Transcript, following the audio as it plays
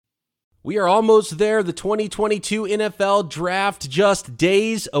We are almost there. The 2022 NFL Draft just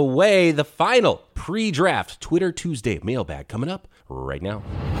days away. The final pre-draft Twitter Tuesday mailbag coming up right now.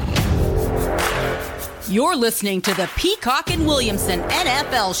 You're listening to the Peacock and Williamson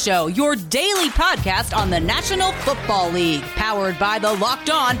NFL Show, your daily podcast on the National Football League, powered by the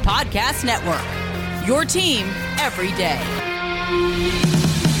Locked On Podcast Network. Your team every day.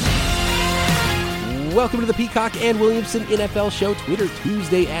 Welcome to the Peacock and Williamson NFL Show. Twitter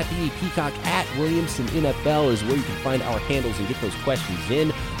Tuesday at the Peacock at Williamson NFL is where you can find our handles and get those questions in.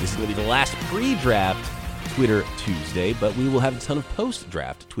 This is going to be the last pre-draft Twitter Tuesday, but we will have a ton of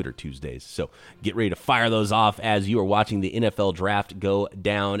post-draft Twitter Tuesdays. So get ready to fire those off as you are watching the NFL Draft go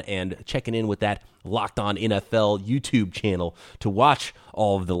down and checking in with that Locked On NFL YouTube channel to watch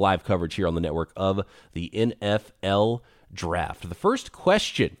all of the live coverage here on the network of the NFL Draft. The first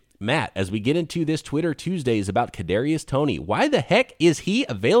question, Matt, as we get into this Twitter Tuesday, is about Kadarius Toney. Why the heck is he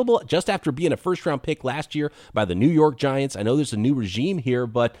available just after being a first-round pick last year by the New York Giants? I know there's a new regime here,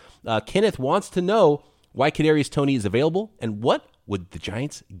 but Kenneth wants to know why Kadarius Toney is available and what would the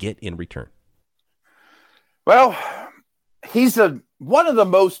Giants get in return? Well, he's one of the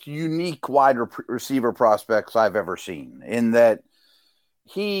most unique wide receiver prospects I've ever seen in that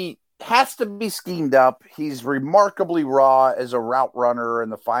he has to be schemed up. He's remarkably raw as a route runner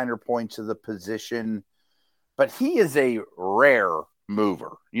and the finer points of the position, but he is a rare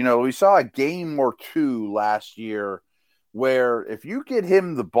mover. You know, we saw a game or two last year where if you get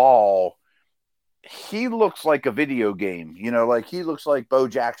him the ball, he looks like a video game, you know, like he looks like Bo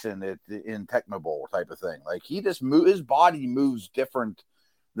Jackson in Tecmo Bowl type of thing. Like he just his body moves different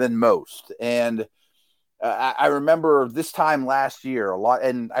than most. And I remember this time last year a lot,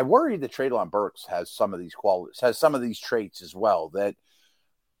 and I worry that Treylon Burks has some of these qualities, has some of these traits as well, that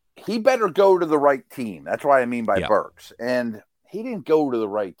he better go to the right team. That's what I mean by Burks. And he didn't go to the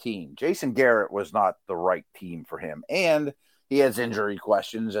right team. Jason Garrett was not the right team for him. And he has injury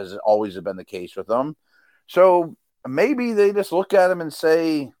questions, as it always has been the case with him. So maybe they just look at him and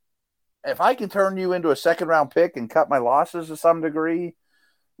say, if I can turn you into a second-round pick and cut my losses to some degree,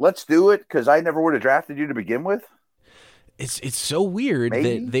 let's do it, because I never would have drafted you to begin with. It's so weird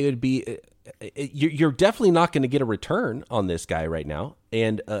that they would be you're definitely not going to get a return on this guy right now.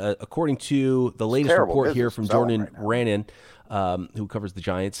 And according to the latest report here from Jordan Rannon, who covers the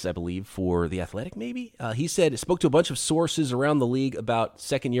Giants, I believe, for The Athletic, maybe, he said, spoke to a bunch of sources around the league about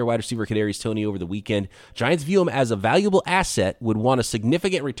second-year wide receiver Kadarius Toney over the weekend. Giants view him as a valuable asset, would want a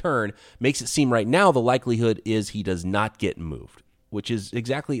significant return. Makes it seem right now the likelihood is he does not get moved, which is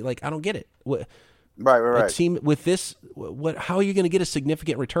exactly, like, I don't get it. Right. A team with this, how are you going to get a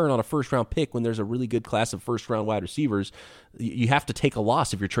significant return on a first-round pick when there's a really good class of first-round wide receivers? You have to take a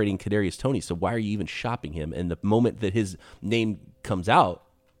loss if you're trading Kadarius Toney, so why are you even shopping him? And the moment that his name comes out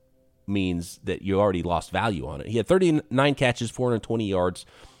means that you already lost value on it. He had 39 catches, 420 yards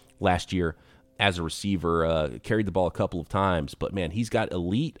last year as a receiver, carried the ball a couple of times, but man, he's got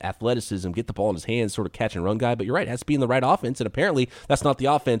elite athleticism, get the ball in his hands, sort of catch and run guy, but you're right, it has to be in the right offense, and apparently that's not the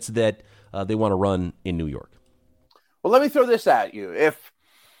offense that they want to run in New York. Well, let me throw this at you.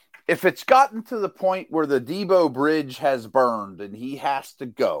 If it's gotten to the point where the Debo bridge has burned and he has to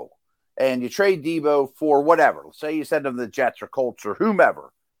go, and you trade Debo for whatever, let's say you send him to the Jets or Colts or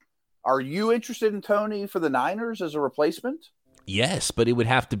whomever, are you interested in Toney for the Niners as a replacement? Yes, but it would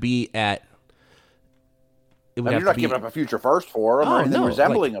have to be at you're not giving up a future first for him or anything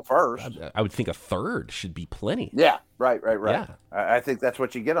resembling a first. I would think a third should be plenty. Yeah, right. Yeah. I think that's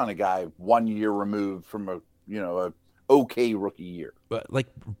what you get on a guy 1 year removed from a okay rookie year. But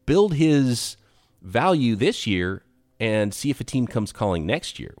build his value this year and see if a team comes calling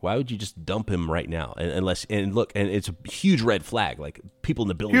next year. Why would you just dump him right now? And it's a huge red flag. Like, people in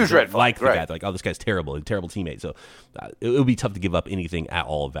the building don't like the guy. They're like, oh, this guy's terrible. He's a terrible teammate. So it would be tough to give up anything at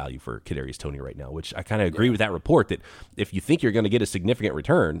all of value for Kadarius Toney right now, which I kind of agree with that report that if you think you're going to get a significant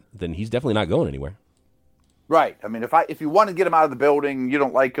return, then he's definitely not going anywhere. Right. I mean, if you want to get him out of the building, you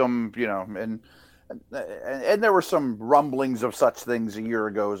don't like him, and there were some rumblings of such things a year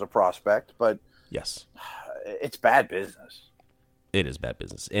ago as a prospect, but yes, it's bad business. It is bad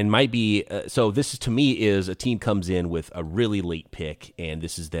business, and might be. So this is, to me, is a team comes in with a really late pick, and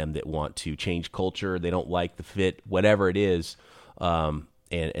this is them that want to change culture. They don't like the fit, whatever it is, and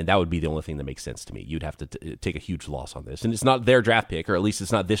that would be the only thing that makes sense to me. You'd have to take a huge loss on this, and it's not their draft pick, or at least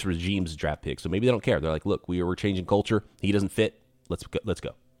it's not this regime's draft pick. So maybe they don't care. They're like, look, we're changing culture. He doesn't fit. Let's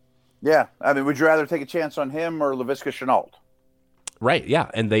go. Yeah, I mean, would you rather take a chance on him or Laviska Shenault? Right, yeah,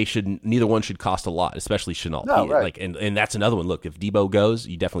 and neither one should cost a lot, especially Shenault. No, right. And that's another one. Look, if Debo goes,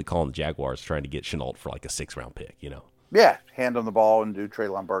 you definitely call on the Jaguars trying to get Shenault for like a 6th round pick, Yeah, hand on the ball and do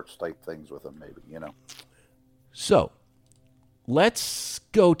Treylon Burks type things with him, maybe, you know. So let's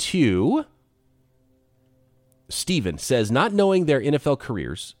go to Steven says, not knowing their NFL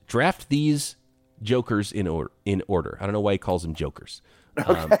careers, draft these jokers in order. I don't know why he calls them jokers.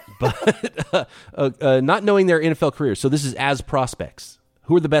 Okay. But not knowing their NFL careers. So this is as prospects.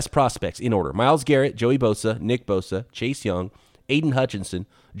 Who are the best prospects in order? Myles Garrett, Joey Bosa, Nick Bosa, Chase Young, Aiden Hutchinson,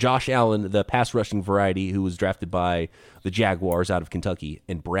 Josh Allen, the pass rushing variety who was drafted by the Jaguars out of Kentucky,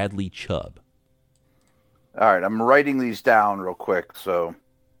 and Bradley Chubb. All right, I'm writing these down real quick. So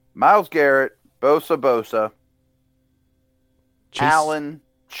Myles Garrett, Bosa, Chase, Allen,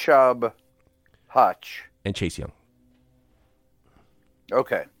 Chubb, Hutch. and Chase Young.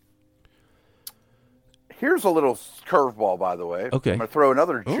 Okay. Here's a little curveball, by the way. Okay. I'm going to throw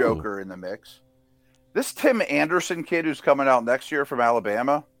another joker in the mix. This Tim Anderson kid who's coming out next year from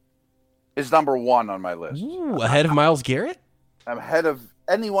Alabama is number 1 on my list. Ooh, ahead of Myles Garrett? I'm ahead of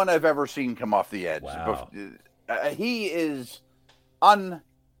anyone I've ever seen come off the edge. Wow. He is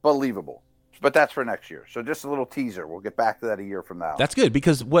unbelievable. But that's for next year. So just a little teaser. We'll get back to that a year from now. That's good,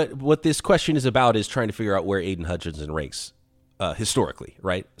 because what this question is about is trying to figure out where Aiden Hutchinson ranks historically,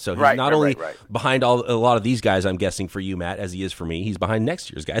 right? So he's not only behind a lot of these guys, I'm guessing, for you, Matt, as he is for me. He's behind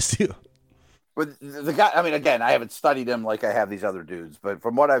next year's guys, too. But the guy, I mean, again, I haven't studied him like I have these other dudes, but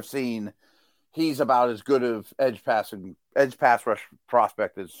from what I've seen, he's about as good of edge pass rush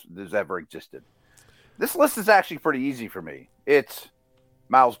prospect as ever existed. This list is actually pretty easy for me. It's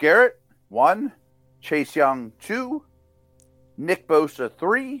Myles Garrett, 1, Chase Young, 2, Nick Bosa,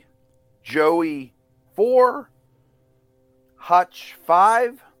 3, Joey, 4, Hutch,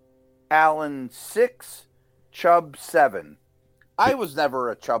 5, Allen, 6, Chubb, 7. I was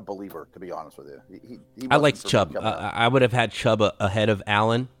never a Chubb believer, to be honest with you. I liked Chubb. I would have had Chubb ahead of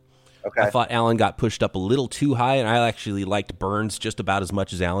Allen. Okay. I thought Allen got pushed up a little too high, and I actually liked Burns just about as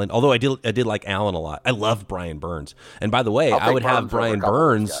much as Allen. Although I did like Allen a lot. I loved Brian Burns. And by the way, I would have Brian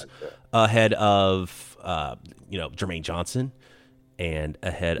Burns ahead of Jermaine Johnson, and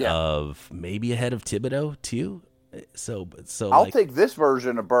ahead of Thibodeau too. So I'll take this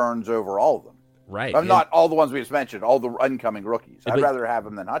version of Burns over all of them. Right. I'm not all the ones we just mentioned, all the incoming rookies. I'd rather have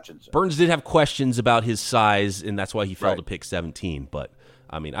him than Hutchinson. Burns did have questions about his size, and that's why he fell to pick 17. But,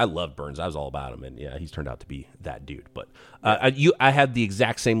 I mean, I love Burns. I was all about him, and, yeah, he's turned out to be that dude. But I had the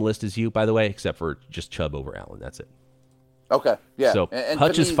exact same list as you, by the way, except for just Chubb over Allen. That's it. Okay, yeah. So, and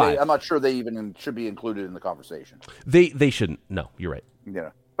Hutch is 5. I'm not sure they even should be included in the conversation. They shouldn't. No, you're right.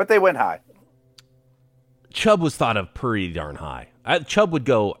 Yeah, but they went high. Chubb was thought of pretty darn high. I think Chubb would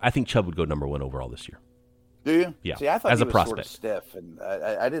go number 1 overall this year. Do you? Yeah. See, I thought as he a was prospect. sort of stiff, and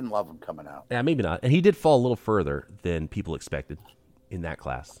I didn't love him coming out. Yeah, maybe not. And he did fall a little further than people expected in that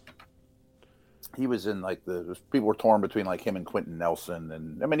class. He was in people were torn between him and Quentin Nelson,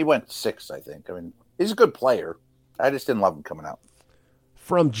 and I mean he went 6, I think. I mean he's a good player. I just didn't love him coming out.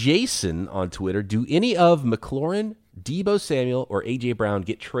 From Jason on Twitter, do any of McLaurin, Deebo Samuel, or A.J. Brown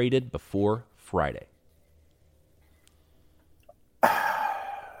get traded before Friday?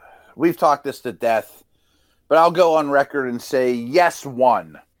 We've talked this to death, but I'll go on record and say yes,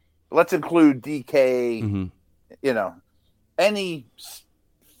 1. Let's include DK. Mm-hmm. Any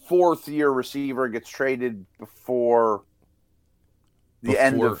fourth-year receiver gets traded before the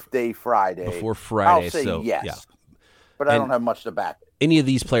end of day Friday. Before Friday, I'll say so yes. Yeah. But I don't have much to back it. Any of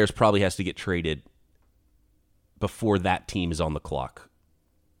these players probably has to get traded before that team is on the clock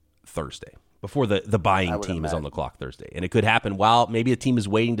Thursday. Before the buying team is on the clock Thursday. And it could happen while maybe a team is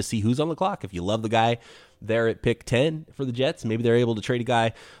waiting to see who's on the clock. If you love the guy there at pick 10 for the Jets, maybe they're able to trade a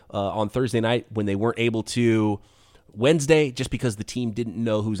guy on Thursday night when they weren't able to Wednesday just because the team didn't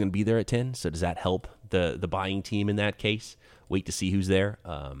know who's going to be there at 10. So does that help the buying team in that case? Wait to see who's there.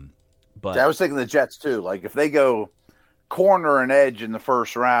 But I was thinking the Jets too. If they go corner and edge in the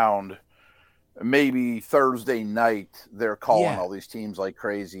first round, maybe Thursday night they're calling all these teams like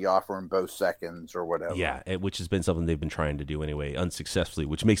crazy, offering both seconds or whatever. Yeah, which has been something they've been trying to do anyway, unsuccessfully,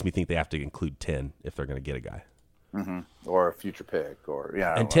 which makes me think they have to include 10 if they're going to get a guy. Mm-hmm. Or a future pick.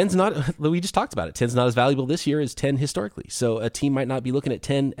 And 10's not, we just talked about it, 10's not as valuable this year as 10 historically. So a team might not be looking at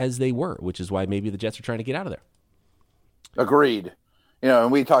 10 as they were, which is why maybe the Jets are trying to get out of there. Agreed.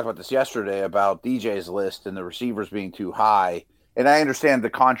 And we talked about this yesterday about DJ's list and the receivers being too high. And I understand the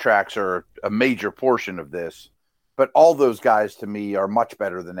contracts are a major portion of this, but all those guys to me are much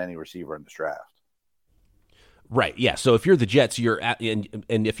better than any receiver in this draft. Right. Yeah. So if you're the Jets, and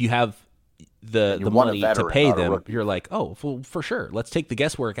if you have the money to pay them, you're like, oh, well, for sure. Let's take the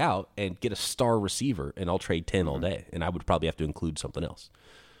guesswork out and get a star receiver, and I'll trade 10 all day. And I would probably have to include something else.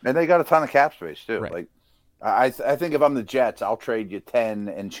 And they got a ton of cap space too. Right. I think if I'm the Jets, I'll trade you 10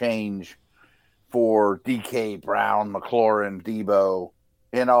 and change for DK, Brown, McLaurin, Debo,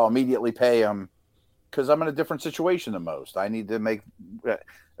 and I'll immediately pay them because I'm in a different situation than most. I need to make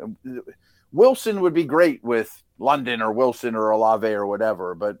Wilson would be great with London or Wilson or Olave or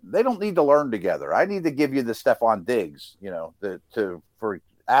whatever, but they don't need to learn together. I need to give you the Stephon Diggs, for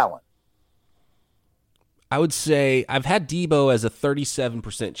Allen. I would say I've had Debo as a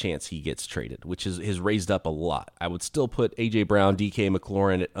 37% chance he gets traded, which has raised up a lot. I would still put A.J. Brown, DK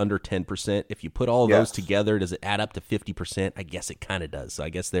McLaurin at under 10%. If you put all of those together, does it add up to 50%? I guess it kind of does. So I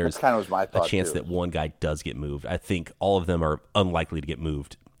guess there's a chance that one guy does get moved. I think all of them are unlikely to get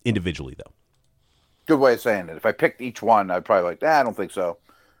moved individually, though. Good way of saying it. If I picked each one, I'd probably I don't think so.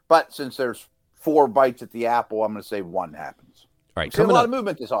 But since there's 4 bites at the apple, I'm going to say one happens. All right, there's a lot of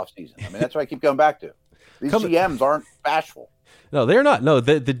movement this offseason. I mean, that's what I keep going back to. These GMs aren't bashful. No, they're not. No,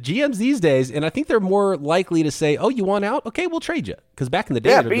 the GMs these days, and I think they're more likely to say, "Oh, you want out? Okay, we'll trade you." Because back in the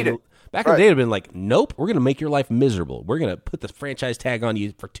day, in the day, it'd have been like, "Nope, we're going to make your life miserable. We're going to put the franchise tag on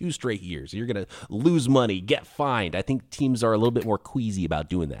you for 2 straight years. You're going to lose money, get fined." I think teams are a little bit more queasy about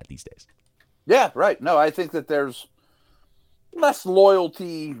doing that these days. Yeah, right. No, I think that there's less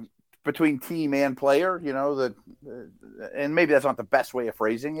loyalty between team and player, and maybe that's not the best way of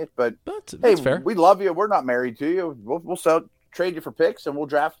phrasing it, but hey, fair. We love you. We're not married to you. We'll trade you for picks, and we'll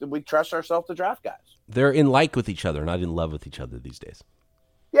draft. We trust ourselves to draft guys. They're in like with each other, not in love with each other these days.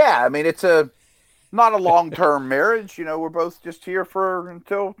 Yeah, I mean, it's not a long-term marriage. We're both just here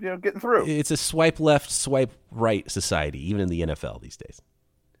until getting through. It's a swipe left, swipe right society, even in the NFL these days.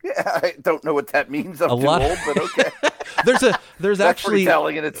 Yeah, I don't know what that means. I'm too old, but okay. There's That's actually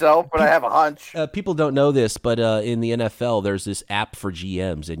telling in itself, but I have a hunch. People don't know this, but in the NFL, there's this app for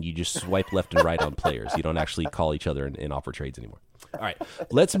GMs, and you just swipe left and right on players. You don't actually call each other and offer trades anymore. All right,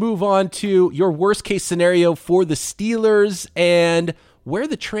 let's move on to your worst case scenario for the Steelers and where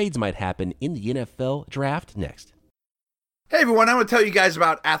the trades might happen in the NFL draft next. Hey everyone, I want to tell you guys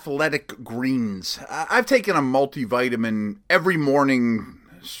about Athletic Greens. I've taken a multivitamin every morning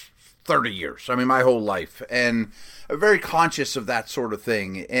 30 years. I mean, my whole life. And I'm very conscious of that sort of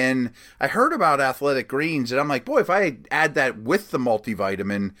thing. And I heard about Athletic Greens, and I'm like, boy, if I add that with the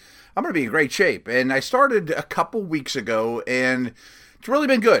multivitamin, I'm going to be in great shape. And I started a couple weeks ago, and it's really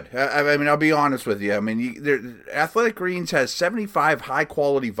been good. I mean, I'll be honest with you. I mean, Athletic Greens has 75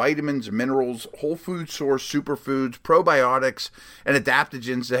 high-quality vitamins, minerals, whole food source superfoods, probiotics, and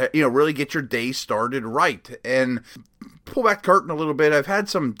adaptogens that, really get your day started right. And pull back the curtain a little bit, I've had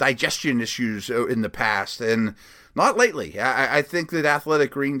some digestion issues in the past, and not lately. I think that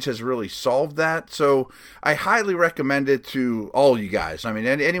Athletic Greens has really solved that, so I highly recommend it to all you guys. I mean,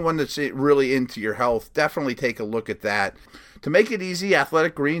 anyone that's really into your health, definitely take a look at that. To make it easy,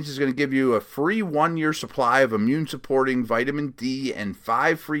 Athletic Greens is going to give you a free 1-year supply of immune-supporting vitamin D and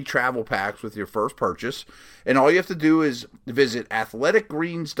 5 free travel packs with your first purchase. And all you have to do is visit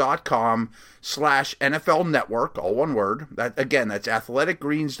athleticgreens.com/NFL Network, all one word. That's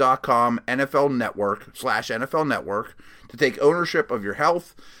athleticgreens.com NFL Network /NFL Network to take ownership of your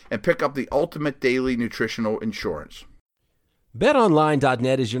health and pick up the ultimate daily nutritional insurance.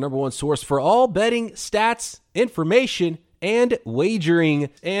 BetOnline.net is your number one source for all betting stats, information, and wagering.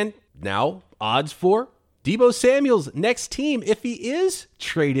 And now, odds for Deebo Samuel's next team if he is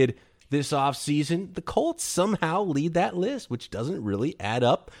traded this offseason. The Colts somehow lead that list, which doesn't really add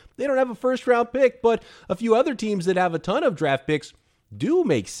up. They don't have a first-round pick, but a few other teams that have a ton of draft picks do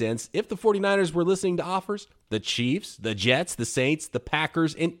make sense if the 49ers were listening to offers. The Chiefs, the Jets, the Saints, the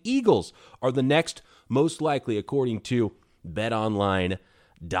Packers, and Eagles are the next most likely, according to BetOnline.net.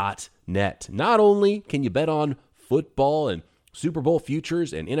 Not only can you bet on football and Super Bowl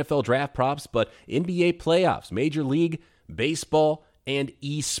futures and NFL draft props, but NBA playoffs, Major League Baseball, and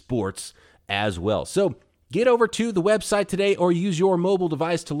esports as well. So get over to the website today or use your mobile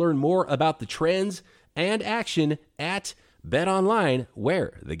device to learn more about the trends and action at BetOnline,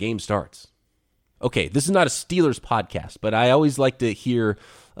 where the game starts. Okay, this is not a Steelers podcast, but I always like to hear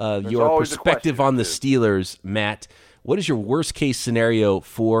your perspective on the Steelers, Matt. What is your worst case scenario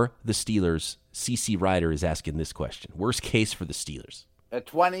for the Steelers? CC Ryder is asking this question. Worst case for the Steelers. At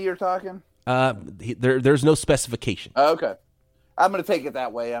 20, you're talking? There's no specification. Okay. I'm going to take it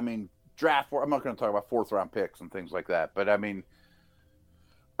that way. I mean, I'm not going to talk about 4th-round picks and things like that. But, I mean,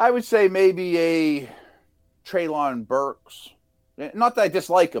 I would say maybe a Treylon Burks. Not that I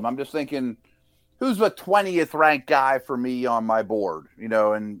dislike him. I'm just thinking, who's the 20th ranked guy for me on my board?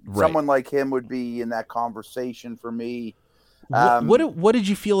 And someone like him would be in that conversation for me. What did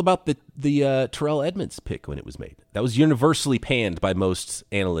you feel about the Terrell Edmunds pick when it was made? That was universally panned by most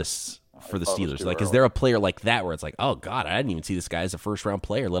analysts for the I thought it was Steelers? too Like, is early. there a player like that where it's like, oh God, I didn't even see this guy as a first-round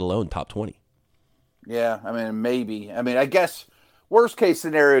player, let alone top 20? Yeah, I mean, maybe. I mean, I guess worst case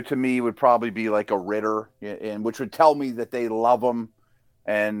scenario to me would probably be like a Ritter, and which would tell me that they love him,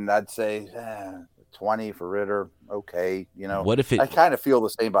 and I'd say 20 for Ritter. Okay, What if I kind of feel the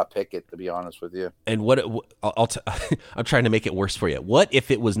same about Pickett, to be honest with you. And I'm trying to make it worse for you. What if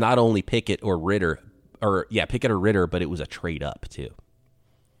it was not only Pickett or Ritter, but it was a trade up too?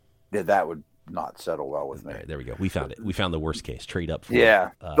 Yeah, that would not settle well with me. All right, there we go. We found it. We found the worst case. Trade up. For,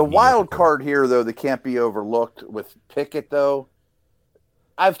 the wild card here, though, that can't be overlooked with Pickett, though.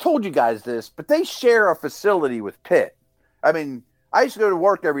 I've told you guys this, but they share a facility with Pitt. I mean, I used to go to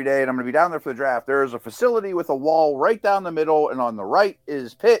work every day, and I'm going to be down there for the draft. There is a facility with a wall right down the middle, and on the right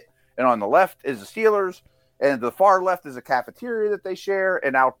is Pitt, and on the left is the Steelers, and the far left is a cafeteria that they share,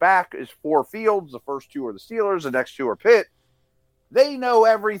 and out back is 4 fields. The first 2 are the Steelers, the next 2 are Pitt. They know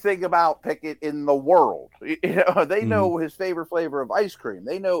everything about Pickett in the world. They know his favorite flavor of ice cream.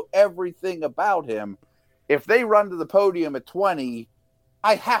 They know everything about him. If they run to the podium at 20,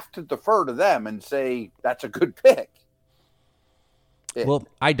 I have to defer to them and say that's a good pick. Well,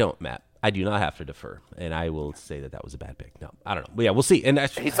 I don't, Matt. I do not have to defer, and I will say that was a bad pick. No, I don't know. But yeah, we'll see. And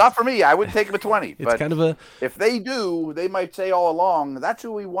he's not for me. I wouldn't take him at 20. It's kind of if they do, they might say all along, that's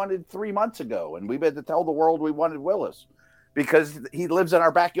who we wanted 3 months ago, and we've had to tell the world we wanted Willis because he lives in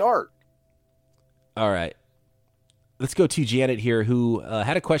our backyard. All right. Let's go to Janet here, who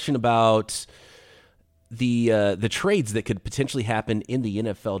had a question about the trades that could potentially happen in the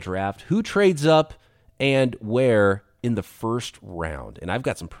NFL draft. Who trades up and where in the first round? And I've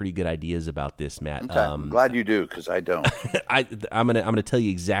got some pretty good ideas about this, Matt. Okay. I'm glad you do, because I don't. I'm gonna tell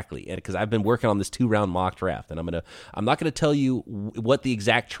you exactly, because I've been working on this 2-round mock draft, and I'm not gonna tell you what the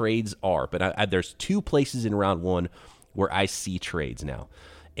exact trades are, but there's 2 places in round 1 where I see trades now,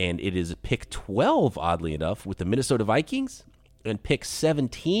 and it is pick 12, oddly enough, with the Minnesota Vikings, and pick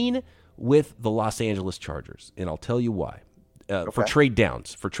 17 with the Los Angeles Chargers, and I'll tell you why. For trade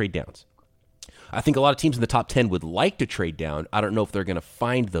downs. I think a lot of teams in the top 10 would like to trade down. I don't know if they're going to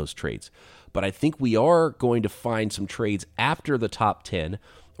find those trades, but I think we are going to find some trades after the top 10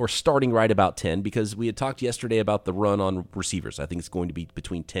 or starting right about 10, because we had talked yesterday about the run on receivers. I think it's going to be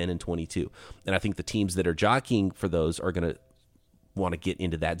between 10 and 22, and I think the teams that are jockeying for those are going to want to get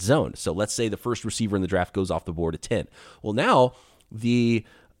into that zone. So let's say the first receiver in the draft goes off the board at 10. Well, now the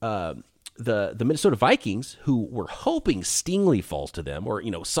Minnesota Vikings, who were hoping Stingley falls to them, or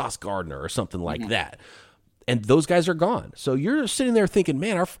Sauce Gardner or something like that, and those guys are gone. So you're sitting there thinking,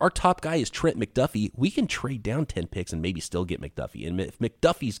 man, our top guy is Trent McDuffie. We can trade down 10 picks and maybe still get McDuffie. And if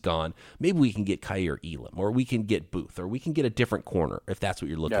McDuffie's gone, maybe we can get Kaiir Elam, or we can get Booth, or we can get a different corner if that's what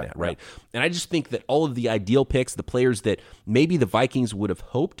you're looking at, right? Yeah. And I just think that all of the ideal picks, the players that maybe the Vikings would have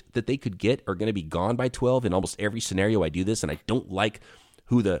hoped that they could get, are going to be gone by 12. In almost every scenario I do this, and I don't like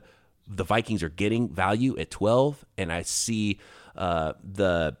who the Vikings are getting value at 12, and I see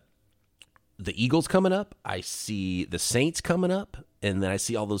the Eagles coming up, I see the Saints coming up, and then I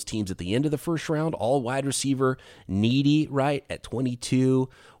see all those teams at the end of the first round, all wide receiver needy, right, at 22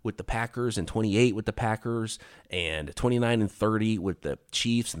 with the Packers, and 28 with the Packers, and 29 and 30 with the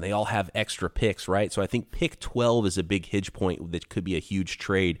Chiefs, and they all have extra picks, right? So I think pick 12 is a big hinge point that could be a huge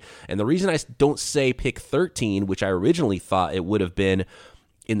trade. And the reason I don't say pick 13, which I originally thought it would have been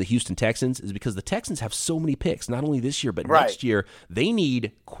in the Houston Texans, is because the Texans have so many picks, not only this year, but next year. They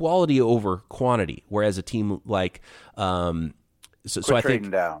need quality over quantity, whereas a team like so I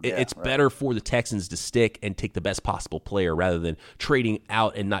think it's better for the Texans to stick and take the best possible player rather than trading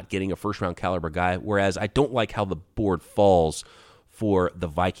out and not getting a first-round caliber guy, whereas I don't like how the board falls for the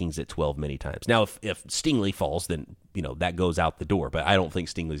Vikings at 12 many times. Now, if Stingley falls, then that goes out the door, but I don't think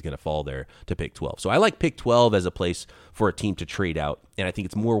Stingley's going to fall there to pick 12. So I like pick 12 as a place for a team to trade out, and I think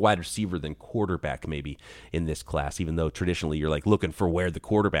it's more wide receiver than quarterback maybe in this class, even though traditionally you're like looking for where the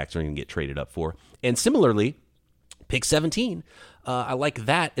quarterbacks are going to get traded up for. And similarly, pick 17, I like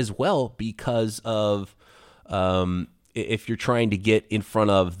that as well because of if you're trying to get in front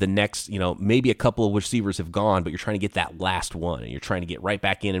of the next, maybe a couple of receivers have gone, but you're trying to get that last one, and you're trying to get right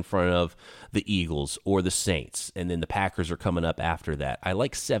back in front of the Eagles or the Saints, and then the Packers are coming up after that. I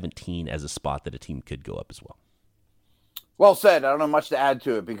like 17 as a spot that a team could go up as well. Well said. I don't know much to add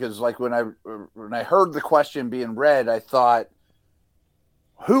to it, because like when I heard the question being read, I thought,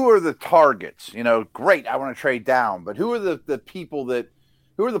 who are the targets? Great, I want to trade down, but who are the people that,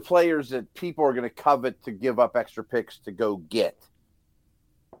 who are the players that people are going to covet to give up extra picks to go get?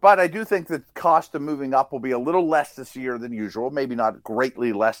 But I do think the cost of moving up will be a little less this year than usual, maybe not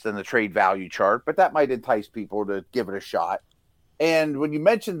greatly less than the trade value chart, but that might entice people to give it a shot. And when you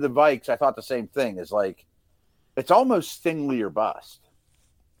mentioned the Vikes, I thought the same thing. Is like, it's almost Stingley or bust.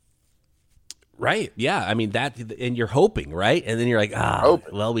 Right. Yeah. I mean, that, and you're hoping, right? And then you're like,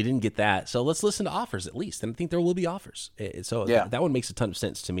 well, we didn't get that. So let's listen to offers at least. And I think there will be offers. So that one makes a ton of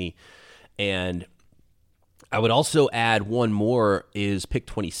sense to me. And I would also add one more is pick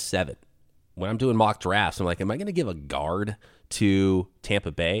 27. When I'm doing mock drafts, I'm like, am I going to give a guard to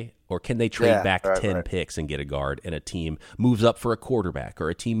Tampa Bay? Or can they trade back 10 picks and get a guard, and a team moves up for a quarterback, or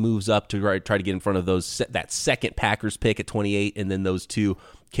a team moves up to try to get in front of that second Packers pick at 28 and then those two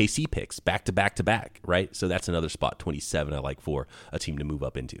KC picks back to back to back, right? So that's another spot, 27, I like for a team to move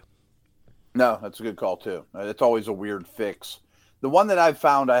up into. No, that's a good call too. It's always a weird fix. The one that I've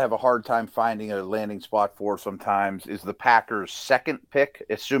found I have a hard time finding a landing spot for sometimes is the Packers' second pick,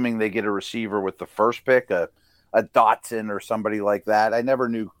 assuming they get a receiver with the first pick, a Dotson or somebody like that. I never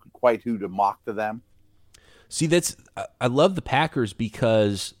knew quite who to mock to them. See, I love the Packers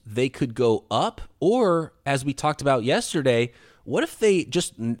because they could go up, or as we talked about yesterday, what if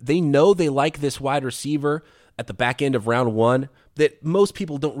they know they like this wide receiver at the back end of round one that most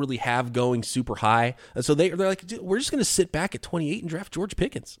people don't really have going super high. And so they're like, dude, we're just going to sit back at 28 and draft George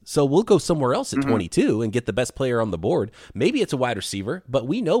Pickens. So we'll go somewhere else at 22 and get the best player on the board. Maybe it's a wide receiver, but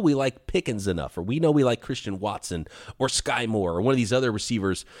we know we like Pickens enough, or we know we like Christian Watson or Sky Moore or one of these other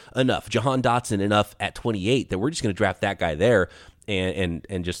receivers enough, Jahan Dotson enough at 28 that we're just going to draft that guy there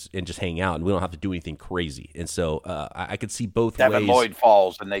and just hang out, and we don't have to do anything crazy. And so I could see both ways. Devin Lloyd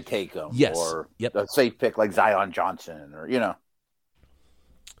falls and they take him. Yes. Or a safe pick like Zion Johnson, or,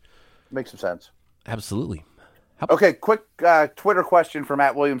 makes some sense. Absolutely. Okay, quick Twitter question from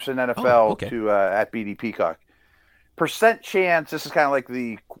 @WilliamsonNFL to @BD Peacock. Percent chance, this is kind of like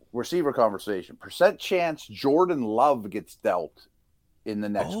the receiver conversation, percent chance Jordan Love gets dealt in the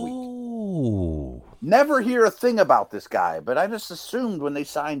next week. Never hear a thing about this guy, but I just assumed when they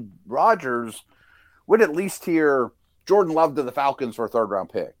signed Rodgers, we'd at least hear Jordan Love to the Falcons for a third-round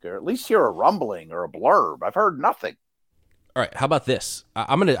pick, or at least hear a rumbling or a blurb. I've heard nothing. All right, how about this?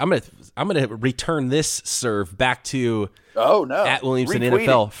 I'm gonna return this serve back to @Williamson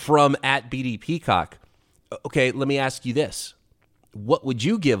NFL from @BD Peacock. Okay, let me ask you this: what would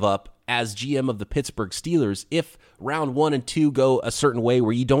you give up as GM of the Pittsburgh Steelers if round 1 and 2 go a certain way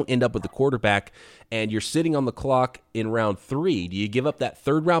where you don't end up with the quarterback and you're sitting on the clock in round 3? Do you give up that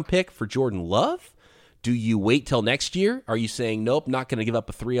third-round pick for Jordan Love? Do you wait till next year? Are you saying, nope, not going to give up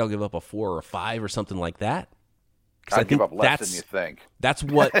a 3, I'll give up a 4 or a 5 or something like that? I'd give up less than you think. That's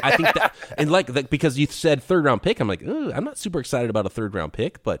what I think. And because you said third-round pick, I'm like, I'm not super excited about a third-round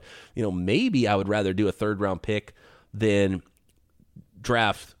pick, but maybe I would rather do a third-round pick than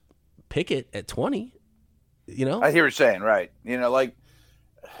draft Pickett at 20. I hear what you're saying, right? Like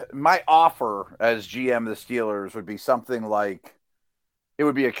my offer as GM of the Steelers would be something like, it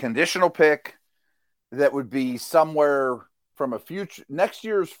would be a conditional pick that would be somewhere from a future next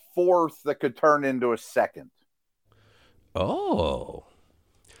year's 4th that could turn into a 2nd. Oh,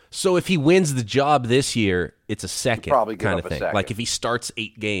 so if he wins the job this year, it's a 2nd probably kind of thing. Like if he starts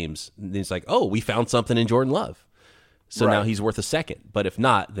 8 games, then it's like, we found something in Jordan Love. So now he's worth a 2nd. But if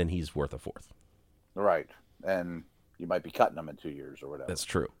not, then he's worth a 4th. Right. And you might be cutting him in 2 years or whatever. That's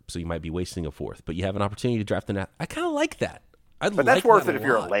true. So you might be wasting a 4th, but you have an opportunity to draft an. I kind of like that. But that's worth it if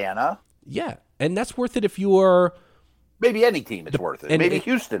you're Atlanta. Yeah. And that's worth it if you're. Maybe any team, it's worth it. Maybe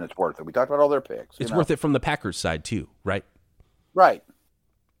Houston, it's worth it. We talked about all their picks. It's worth it from the Packers side, too, right? Right.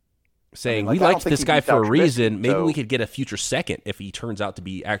 Saying, we liked this guy for a reason. Maybe we could get a future 2nd if he turns out to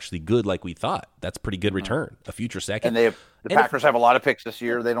be actually good like we thought. That's pretty good return, a future 2nd. And the Packers have a lot of picks this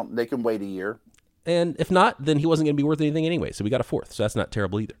year. They can wait a year. And if not, then he wasn't going to be worth anything anyway. So we got a 4th. So that's not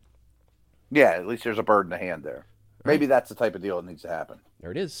terrible either. Yeah, at least there's a bird in the hand there. Right. Maybe that's the type of deal that needs to happen. There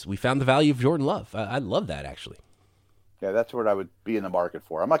it is. We found the value of Jordan Love. I love that, actually. Yeah, that's what I would be in the market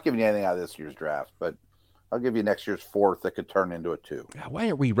for. I'm not giving you anything out of this year's draft, but I'll give you next year's 4th that could turn into a 2. Why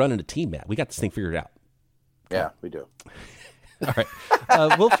aren't we running a team, Matt? We got this thing figured out. Yeah, we do. All right.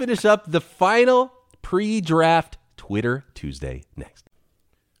 We'll finish up the final pre-draft Twitter Tuesday next.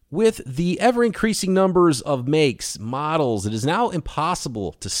 With the ever-increasing numbers of makes, models, it is now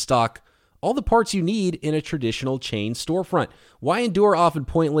impossible to stock all the parts you need in a traditional chain storefront. Why endure often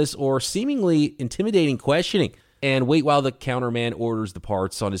pointless or seemingly intimidating questioning and wait while the counterman orders the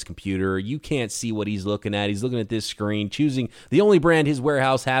parts on his computer? You can't see what he's looking at. He's looking at this screen, choosing the only brand his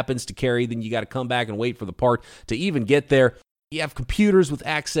warehouse happens to carry. Then you got to come back and wait for the part to even get there. You have computers with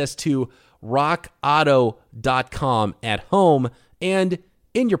access to rockauto.com at home and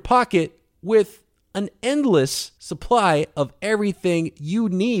in your pocket with an endless supply of everything you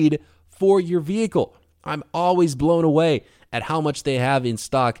need for your vehicle. I'm always blown away at how much they have in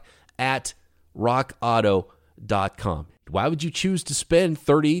stock at rockauto.com. Why would you choose to spend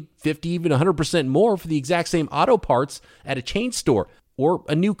 30, 50, even 100% more for the exact same auto parts at a chain store or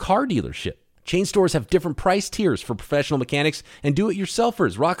a new car dealership? Chain stores have different price tiers for professional mechanics and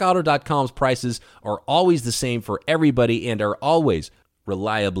do-it-yourselfers. RockAuto.com's prices are always the same for everybody and are always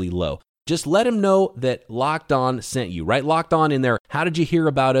reliably low. Just let them know that Locked On sent you, right? Locked On in their How Did You Hear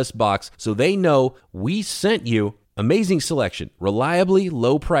About Us box, so they know we sent you. Amazing selection, reliably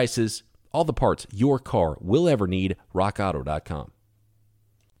low prices, all the parts your car will ever need, rockauto.com.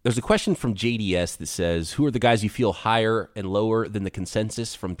 There's a question from JDS that says, who are the guys you feel higher and lower than the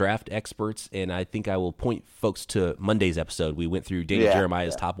consensus from draft experts? And I think I will point folks to Monday's episode. We went through Daniel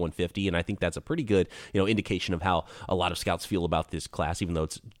Jeremiah's top 150, and I think that's a pretty good, indication of how a lot of scouts feel about this class, even though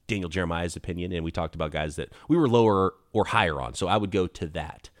it's Daniel Jeremiah's opinion. And we talked about guys that we were lower or higher on. So I would go to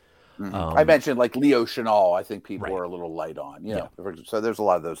that. I mentioned like Leo Chenal. I think people are a little light on, So there's a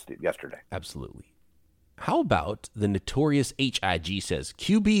lot of those yesterday. Absolutely. How about the notorious HIG says,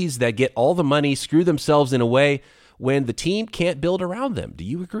 QBs that get all the money screw themselves in a way when the team can't build around them. Do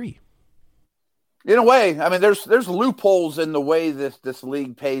you agree? In a way. I mean, there's loopholes in the way this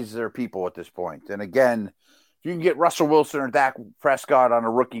league pays their people at this point. And again, if you can get Russell Wilson or Dak Prescott on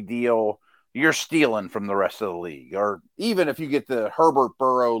a rookie deal, you're stealing from the rest of the league. Or even if you get the Herbert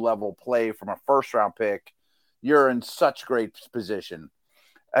Burrow level play from a first-round pick, you're in such great position.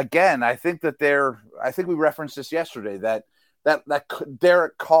 Again, I think we referenced this yesterday, that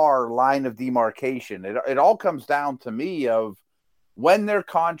Derek Carr line of demarcation. It all comes down to me of when their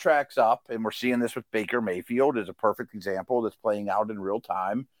contract's up, and we're seeing this with Baker Mayfield is a perfect example that's playing out in real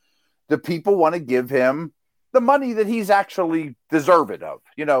time. The people want to give him the money that he's actually deserved of.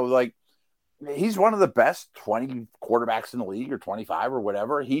 He's one of the best 20 quarterbacks in the league, or 25 or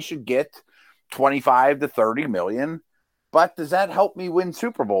whatever. He should get 25 to 30 million. But does that help me win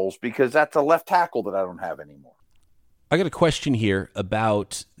Super Bowls? Because that's a left tackle that I don't have anymore. I got a question here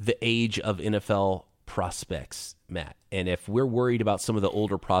about the age of NFL prospects, Matt. And if we're worried about some of the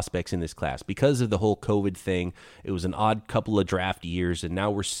older prospects in this class, because of the whole COVID thing, it was an odd couple of draft years, and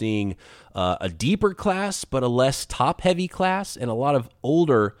now we're seeing a deeper class, but a less top-heavy class, and a lot of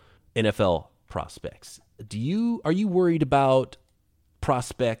older NFL prospects. Are you worried about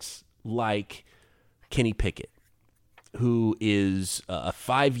prospects like Kenny Pickett, who is a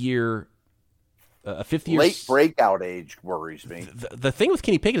 5-year, a 5th-year... Late breakout age worries me. The thing with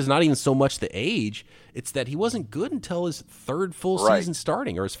Kenny Pickett is not even so much the age, it's that he wasn't good until his third full season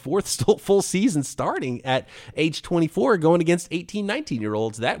starting, or his fourth full season starting at age 24, going against 18,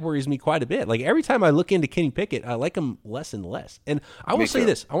 19-year-olds. That worries me quite a bit. Like, every time I look into Kenny Pickett, I like him less and less. And I want to say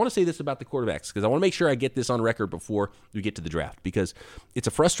this. I want to say this about the quarterbacks, because I want to make sure I get this on record before we get to the draft, because it's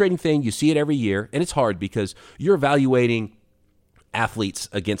a frustrating thing. You see it every year, and it's hard because you're evaluating athletes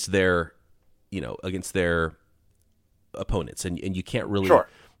against their opponents, and you can't really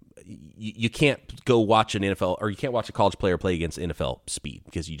you can't go watch an NFL, or you can't watch a college player play against NFL speed,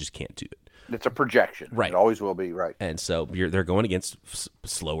 because you just can't do it. It's a projection, right? It always will be, right? And so they're going against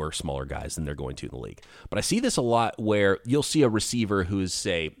slower, smaller guys than they're going to in the league. But I see this a lot where you'll see a receiver who is,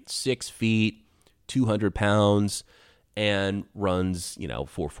 say, 6 feet, 200 pounds, and runs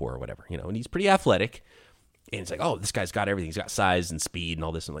 4.4 or whatever, and he's pretty athletic. And it's like, oh, this guy's got everything. He's got size and speed and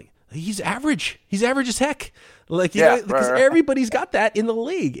all this. And like, he's average. He's average as heck. Like, because everybody's got that in the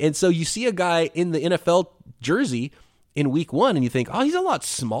league. And so you see a guy in the NFL jersey in week 1, and you think, oh, he's a lot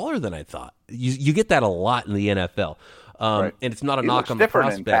smaller than I thought. You get that a lot in the NFL. And it's not a knock on the prospect. He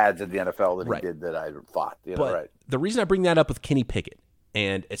looks different in pads in the NFL than he did that I thought. The reason I bring that up with Kenny Pickett,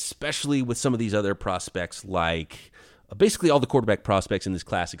 and especially with some of these other prospects, like basically all the quarterback prospects in this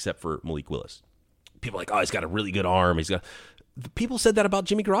class except for Malik Willis. People are like, oh, he's got a really good arm. People said that about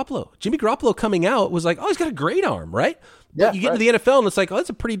Jimmy Garoppolo. Jimmy Garoppolo coming out was like, oh, he's got a great arm, right? But you get into the NFL and it's like, oh, that's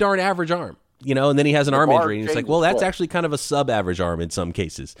a pretty darn average arm. And then he has an arm injury, and it's like, well, that's actually kind of a sub-average arm in some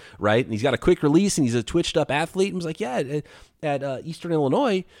cases, right? And he's got a quick release, and he's a twitched-up athlete. And I was like, yeah, at Eastern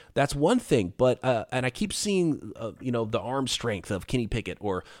Illinois, that's one thing. But and I keep seeing, the arm strength of Kenny Pickett,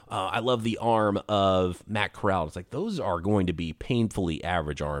 or I love the arm of Matt Corral. It's like, those are going to be painfully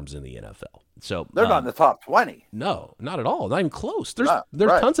average arms in the NFL. So they're not in the top 20. No, not at all. Not even close. There's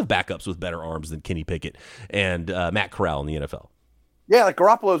tons of backups with better arms than Kenny Pickett and Matt Corral in the NFL. Yeah, like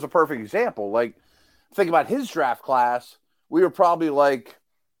Garoppolo is a perfect example. Like, think about his draft class. We were probably like,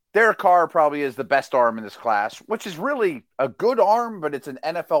 Derek Carr probably is the best arm in this class, which is really a good arm, but it's an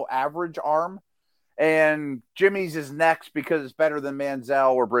NFL average arm. And Jimmy's is next because it's better than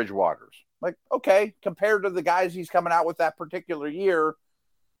Manziel or Bridgewater's. Like, okay, compared to the guys he's coming out with that particular year,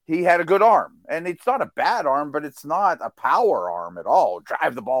 he had a good arm. And it's not a bad arm, but it's not a power arm at all.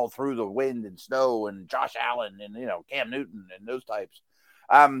 Drive the ball through the wind and snow and Josh Allen and, Cam Newton and those types.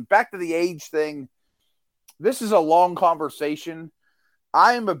 Back to the age thing. This is a long conversation.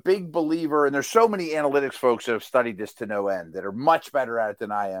 I am a big believer, and there's so many analytics folks that have studied this to no end that are much better at it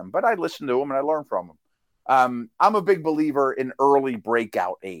than I am, but I listen to them and I learn from them. I'm a big believer in early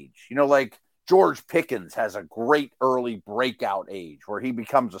breakout age. Like George Pickens has a great early breakout age where he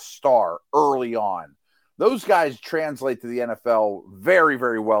becomes a star early on. Those guys translate to the NFL very,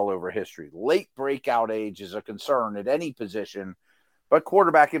 very well over history. Late breakout age is a concern at any position, but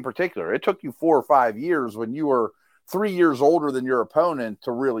quarterback in particular. It took you 4 or 5 years when you were 3 years older than your opponent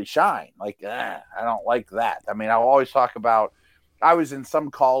to really shine. I don't like that. I mean, I'll always talk about, I was in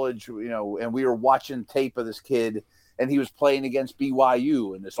some college, and we were watching tape of this kid, and he was playing against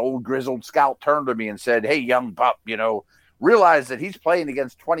BYU, and this old grizzled scout turned to me and said, "Hey, young pup, realize that he's playing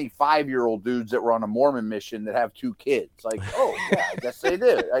against 25-year-old dudes that were on a Mormon mission that have 2 kids." Oh, yeah, I guess they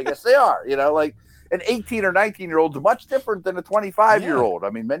do. I guess they are. An 18 or 19-year-old is much different than a 25-year-old. I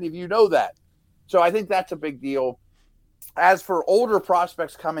mean, many of you know that. So I think that's a big deal. As for older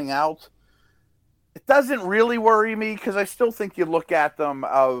prospects coming out, it doesn't really worry me because I still think you look at them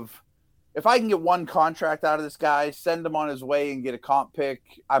of, if I can get one contract out of this guy, send him on his way and get a comp pick,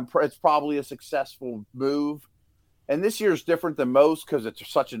 it's probably a successful move. And this year's different than most because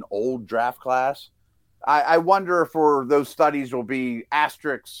it's such an old draft class. I wonder if those studies will be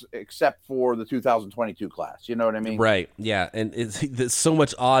asterisks except for the 2022 class. You know what I mean? Right. Yeah. And there's so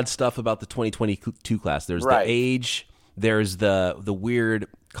much odd stuff about the 2022 class. There's the age. There's the weird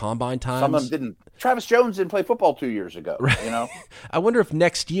combine times. Some of them didn't. Travis Jones didn't play football 2 years ago. Right. I wonder if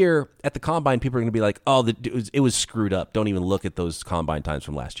next year at the combine, people are going to be like, "Oh, it was screwed up. Don't even look at those combine times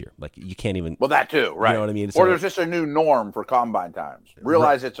from last year. You can't even." Well, that too, right? You know what I mean? Or there's just a new norm for combine times.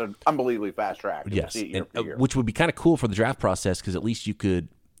 Realize it's an unbelievably fast track. Yes, which would be kind of cool for the draft process because at least you could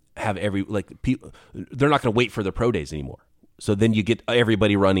have people. They're not going to wait for the pro days anymore. So then you get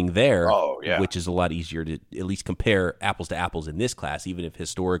everybody running there, which is a lot easier to at least compare apples to apples in this class, even if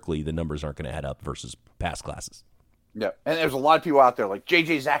historically the numbers aren't going to add up versus past classes. Yeah, and there's a lot of people out there, like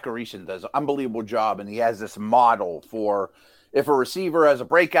J.J. Zacharyson does an unbelievable job, and he has this model for if a receiver has a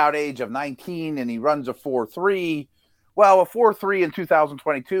breakout age of 19 and he runs a 4.3, well, a 4.3 in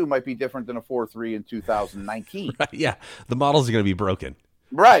 2022 might be different than a 4.3 in 2019. Right, yeah, the models are going to be broken.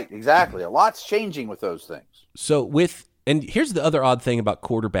 Right, exactly. A lot's changing with those things. So and here's the other odd thing about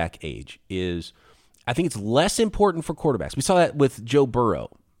quarterback age is I think it's less important for quarterbacks. We saw that with Joe Burrow.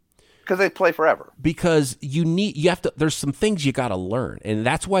 Because they play forever. Because there's some things you got to learn. And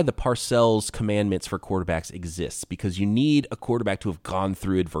that's why the Parcells commandments for quarterbacks exists, because you need a quarterback to have gone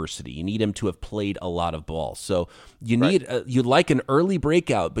through adversity. You need him to have played a lot of ball. So you need, you like an early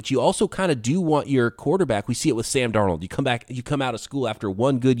breakout, but you also kind of do want your quarterback. We see it with Sam Darnold. You come out of school after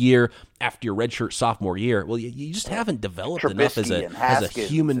one good year, after your redshirt sophomore year. Well, you just haven't developed enough as a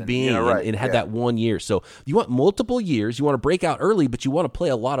human being and had that 1 year. So you want multiple years. You want to break out early, but you want to play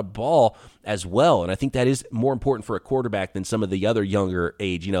a lot of ball as well. And I think that is more important for a quarterback than some of the other younger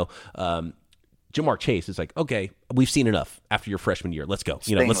age. Jamar Chase is like, okay, we've seen enough after your freshman year. Let's go.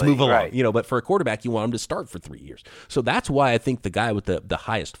 Let's move along. Right. But for a quarterback, you want him to start for 3 years. So that's why I think the guy with the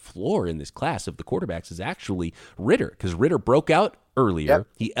highest floor in this class of the quarterbacks is actually Ritter, because Ritter broke out earlier. Yep.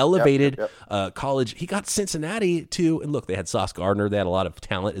 He elevated college. He got Cincinnati to, and look, they had Sauce Gardner. They had a lot of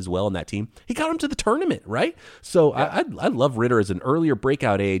talent as well in that team. He got him to the tournament, right? So I love Ritter as an earlier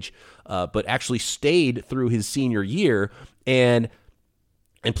breakout age, but actually stayed through his senior year and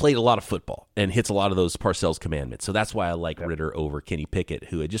played a lot of football and hits a lot of those Parcells commandments. So that's why I like Ritter over Kenny Pickett,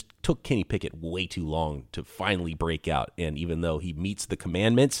 who it just took Kenny Pickett way too long to finally break out. And even though he meets the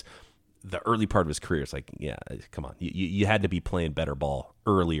commandments, the early part of his career, it's like, yeah, come on. You had to be playing better ball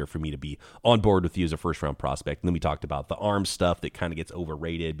earlier for me to be on board with you as a first-round prospect. And then we talked about the arm stuff that kind of gets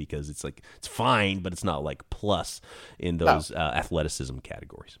overrated because it's like, it's fine, but it's not like plus in those athleticism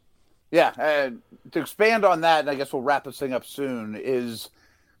categories. Yeah, to expand on that, and I guess we'll wrap this thing up soon, is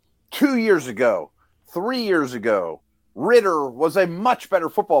 2 years ago, 3 years ago, Ritter was a much better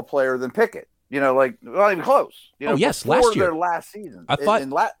football player than Pickett. Not even close. Yes, last year. Their last season.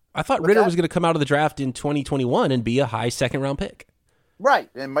 I thought Ritter was going to come out of the draft in 2021 and be a high second-round pick. Right,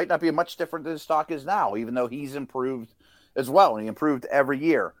 and might not be much different than his stock is now, even though he's improved as well, and he improved every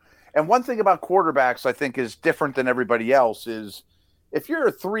year. And one thing about quarterbacks I think is different than everybody else is if you're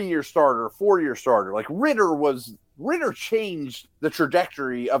a 3-year starter, 4-year starter, like Ritter changed the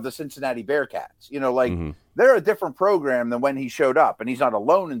trajectory of the Cincinnati Bearcats. They're a different program than when he showed up, and he's not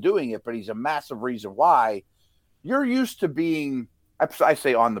alone in doing it, but he's a massive reason why. You're used to being I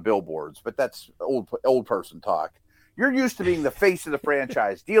say on the billboards, but that's old person talk. You're used to being the face of the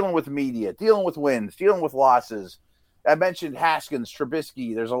franchise, dealing with media, dealing with wins, dealing with losses. I mentioned Haskins,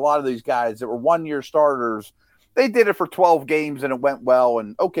 Trubisky. There's a lot of these guys that were one-year starters. They did it for 12 games and it went well,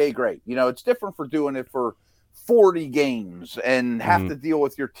 and okay, great. It's different for doing it for 40 games and have to deal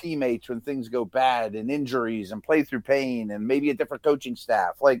with your teammates when things go bad and injuries and play through pain and maybe a different coaching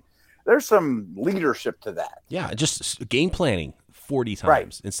staff. Like, there's some leadership to that. Yeah, just game planning 40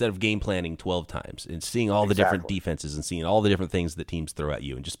 times instead of game planning 12 times and seeing all the different defenses and seeing all the different things that teams throw at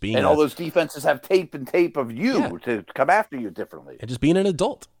you and just being all those defenses have tape of you to come after you differently. And just being an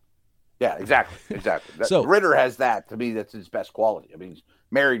adult. Yeah, exactly. So Ritter has that. To me, that's his best quality. I mean, he's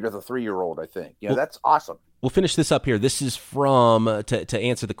married with a 3-year-old, I think. That's awesome. We'll finish this up here. This is from, to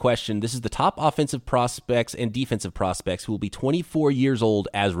answer the question, this is the top offensive prospects and defensive prospects who will be 24 years old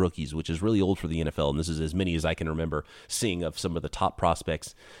as rookies, which is really old for the NFL, and this is as many as I can remember seeing of some of the top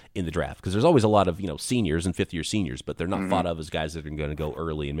prospects in the draft, because there's always a lot of seniors and fifth-year seniors, but they're not thought of as guys that are going to go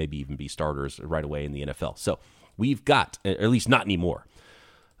early and maybe even be starters right away in the NFL. So we've got, or at least not anymore,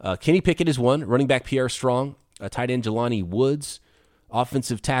 Kenny Pickett is one, running back Pierre Strong, tight end Jelani Woods,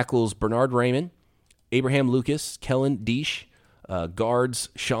 offensive tackles Bernard Raymond, Abraham Lucas, Kellen Diesch, guards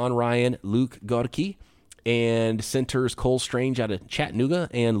Sean Ryan, Luke Gorky, and centers Cole Strange out of Chattanooga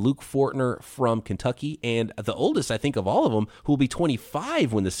and Luke Fortner from Kentucky. And the oldest, I think, of all of them, who will be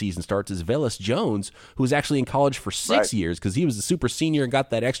 25 when the season starts, is Velus Jones, who was actually in college for 6 years because he was a super senior and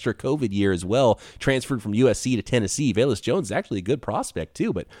got that extra COVID year as well, transferred from USC to Tennessee. Velus Jones is actually a good prospect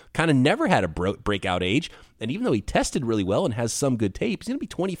too, but kind of never had a breakout age. And even though he tested really well and has some good tape, he's going to be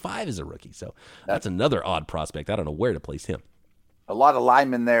 25 as a rookie. So that's another odd prospect. I don't know where to place him. A lot of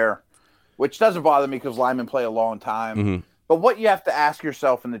linemen there, which doesn't bother me because linemen play a long time. But what you have to ask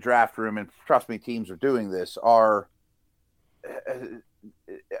yourself in the draft room, and trust me, teams are doing this, am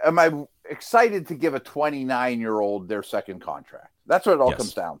I excited to give a 29-year-old their second contract? That's what it all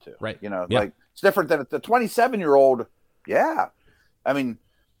comes down to. Right. Like, it's different than the 27-year-old. Yeah. I mean,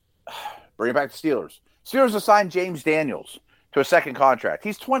 bring it back to Steelers. Steelers assigned James Daniels to a second contract.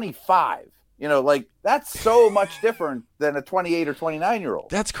 He's 25. That's so much different than a 28 or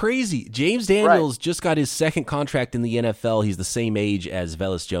 29-year-old. That's crazy. James Daniels just got his second contract in the NFL. He's the same age as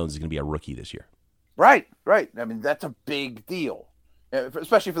Velus Jones. He's going to be a rookie this year. Right. I mean, that's a big deal,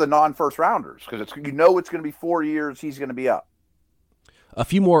 especially for the non-first rounders, because it's going to be 4 years. He's going to be up. A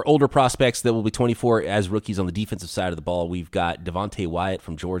few more older prospects that will be 24 as rookies on the defensive side of the ball. We've got Devontae Wyatt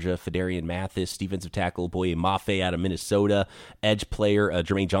from Georgia, Fedarian Mathis, defensive tackle Boye Mafe out of Minnesota, edge player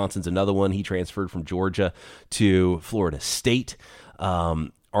Jermaine Johnson's another one. He transferred from Georgia to Florida State.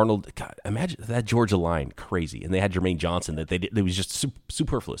 Arnold, God, imagine that Georgia line, crazy. And they had Jermaine Johnson it was just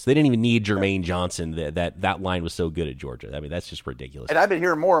superfluous. They didn't even need Jermaine Johnson. That line was so good at Georgia. I mean, that's just ridiculous. And I've been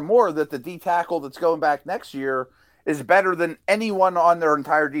hearing more and more that the D tackle that's going back next year is better than anyone on their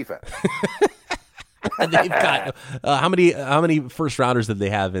entire defense. They've got how many first rounders did they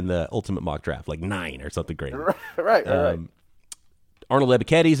have in the ultimate mock draft? Like 9 or something crazy. Right. Arnold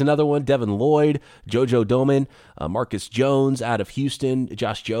Ebiketie is another one. Devin Lloyd, JoJo Doman, Marcus Jones out of Houston,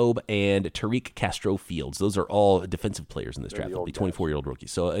 Josh Jobe, and Tariq Castro Fields. Those are all defensive players in this draft. They'll be 24-year-old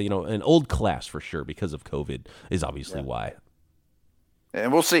rookies. So, an old class for sure because of COVID is obviously why.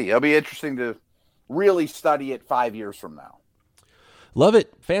 And we'll see. It'll be interesting to really study it 5 years from now. Love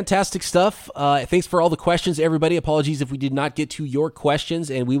it. Fantastic stuff. Thanks for all the questions, everybody. Apologies if we did not get to your questions,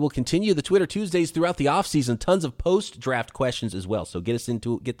 and we will continue the Twitter Tuesdays throughout the offseason. Tons of post-draft questions as well. So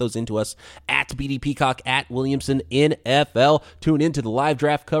get those into us at BD Peacock, at Williamson NFL. Tune into the live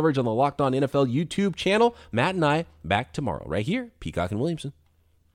draft coverage on the Locked On NFL YouTube channel. Matt and I back tomorrow right here, Peacock and Williamson.